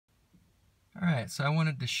Alright, so I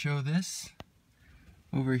wanted to show this.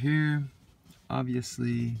 Over here,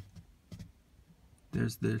 obviously,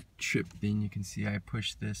 there's the trip thing. You can see I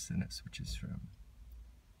push this and it switches from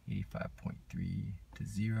 85.3 to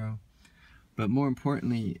 0. But more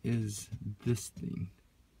importantly is this thing.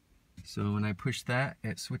 So when I push that,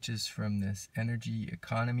 it switches from this energy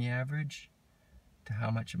economy average to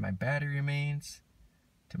how much of my battery remains,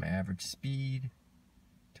 to my average speed,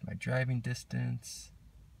 to my driving distance,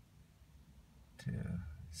 to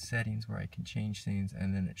settings where I can change things,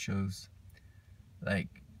 and then it shows like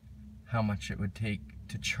how much it would take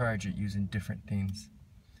to charge it using different things.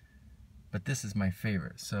 But this is my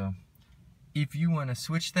favorite. So if you want to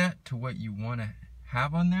switch that to what you want to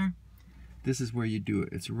have on there, this is where you do it.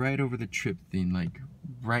 It's right over the trip thing, like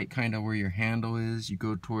right kind of where your handle is. You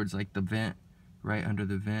go towards like the vent, right under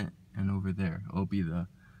the vent, and over there it'll be the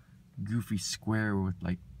goofy square with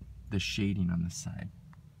like the shading on the side.